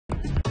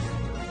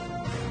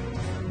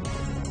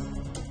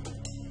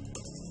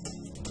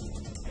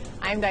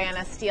I'm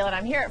Diana Steele, and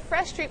I'm here at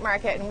Fresh Street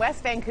Market in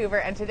West Vancouver,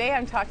 and today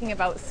I'm talking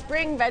about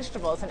spring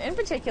vegetables, and in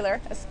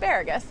particular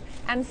asparagus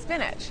and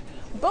spinach.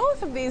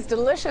 Both of these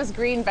delicious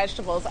green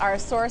vegetables are a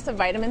source of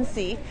vitamin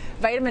C,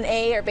 vitamin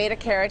A or beta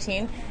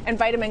carotene, and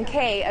vitamin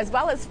K, as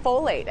well as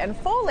folate. And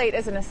folate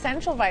is an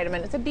essential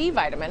vitamin. It's a B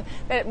vitamin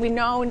that we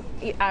know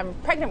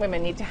pregnant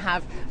women need to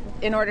have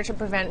in order to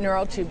prevent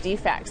neural tube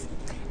defects.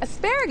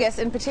 Asparagus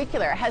in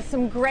particular has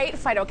some great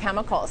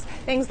phytochemicals,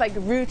 things like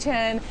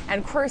rutin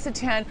and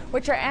quercetin,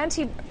 which are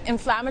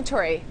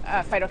anti-inflammatory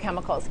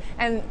phytochemicals.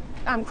 And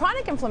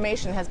chronic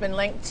inflammation has been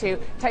linked to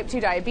type 2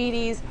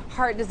 diabetes,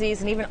 heart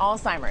disease, and even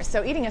Alzheimer's.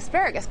 So eating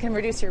asparagus can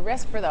reduce your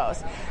risk for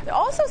those. There's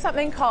also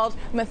something called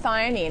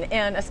methionine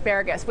in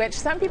asparagus, which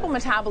some people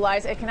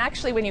metabolize. It can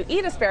actually, when you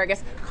eat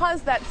asparagus,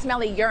 cause that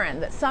smelly urine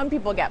that some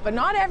people get, but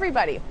not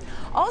everybody.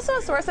 Also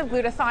a source of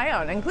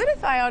glutathione, and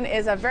glutathione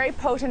is a very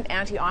potent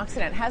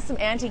antioxidant, has some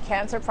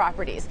anti-cancer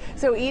properties.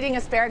 So eating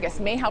asparagus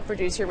may help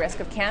reduce your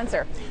risk of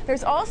cancer.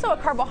 There's also a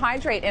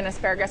carbohydrate in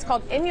asparagus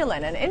called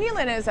inulin, and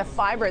inulin is a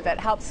fiber that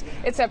helps.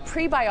 It's a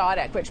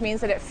prebiotic, which means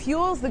that it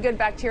fuels the good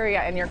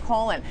bacteria in your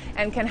colon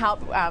and can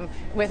help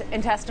with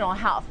intestinal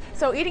health.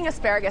 So eating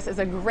asparagus is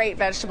a great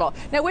vegetable.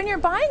 Now, when you're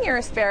buying your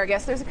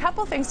asparagus, there's a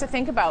couple things to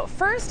think about.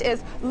 First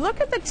is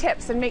look at the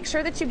tips and make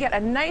sure that you get a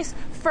nice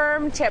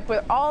firm tip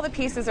where all the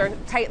pieces are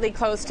tightly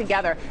closed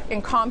together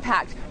and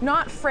compact,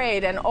 not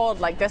frayed and old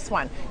like this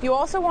one. You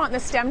also want the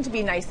stem to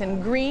be nice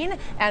and green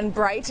and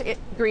bright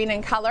green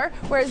in color,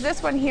 whereas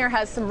this one here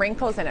has some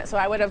wrinkles in it, so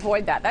I would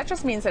avoid that. That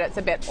just means that it's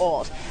a bit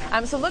old.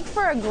 So look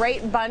for a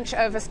great bunch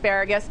of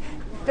asparagus.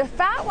 The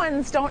fat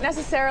ones don't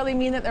necessarily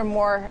mean that they're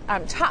more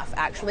tough,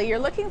 actually. You're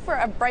looking for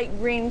a bright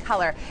green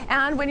color.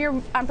 And when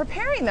you're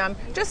preparing them,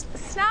 just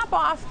snap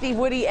off the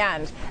woody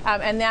end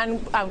and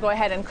then go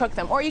ahead and cook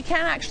them. Or you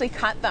can actually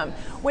cut them.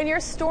 When you're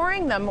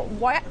storing them,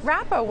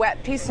 wrap a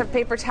wet piece of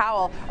paper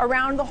towel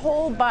around the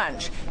whole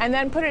bunch and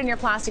then put it in your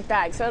plastic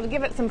bag. So it'll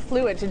give it some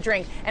fluid to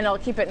drink and it'll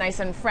keep it nice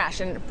and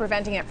fresh and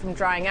preventing it from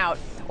drying out.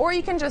 Or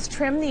you can just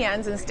trim the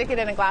ends and stick it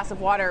in a glass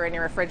of water in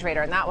your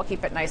refrigerator, and that will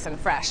keep it nice and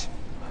fresh.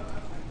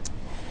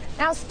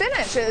 Now,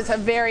 spinach is a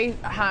very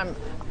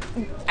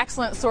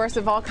excellent source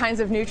of all kinds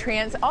of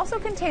nutrients. It also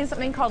contains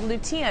something called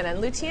lutein,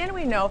 and lutein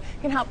we know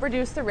can help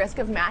reduce the risk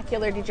of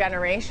macular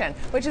degeneration,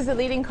 which is the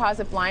leading cause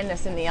of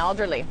blindness in the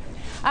elderly.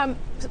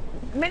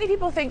 Many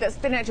people think that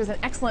spinach is an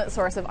excellent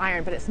source of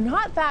iron, but it's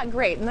not that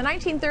great. In the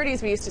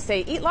 1930s, we used to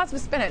say, eat lots of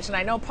spinach, and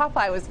I know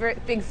Popeye was a very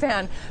big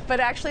fan,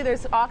 but actually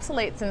there's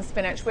oxalates in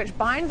spinach which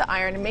bind the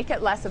iron and make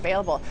it less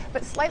available.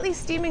 But slightly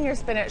steaming your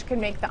spinach can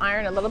make the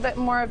iron a little bit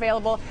more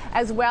available,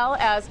 as well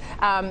as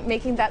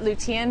making that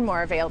lutein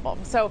more available.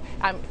 So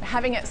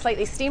having it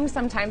slightly steamed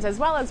sometimes, as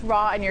well as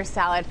raw in your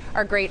salad,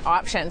 are great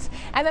options.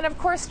 And then, of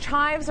course,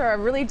 chives are a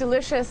really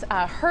delicious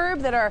herb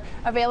that are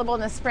available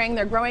in the spring.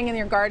 They're growing in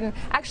your garden.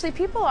 Actually,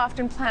 people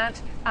often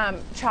plant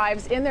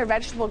chives in their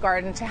vegetable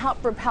garden to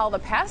help repel the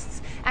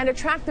pests and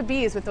attract the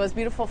bees with those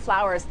beautiful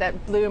flowers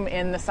that bloom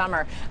in the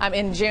summer,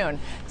 in June.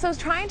 So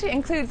trying to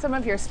include some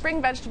of your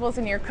spring vegetables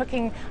in your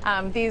cooking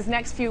these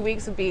next few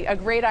weeks would be a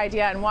great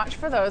idea, and watch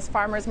for those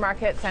farmers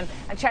markets and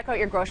check out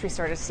your grocery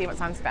store to see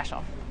what's on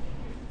special.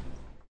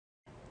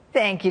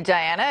 Thank you,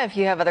 Diana. If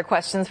you have other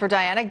questions for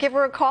Diana, give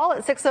her a call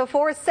at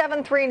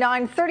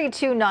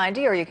 604-739-3290,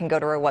 or you can go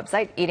to her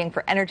website,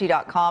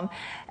 eatingforenergy.com,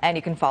 and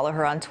you can follow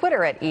her on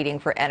Twitter at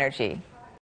eatingforenergy.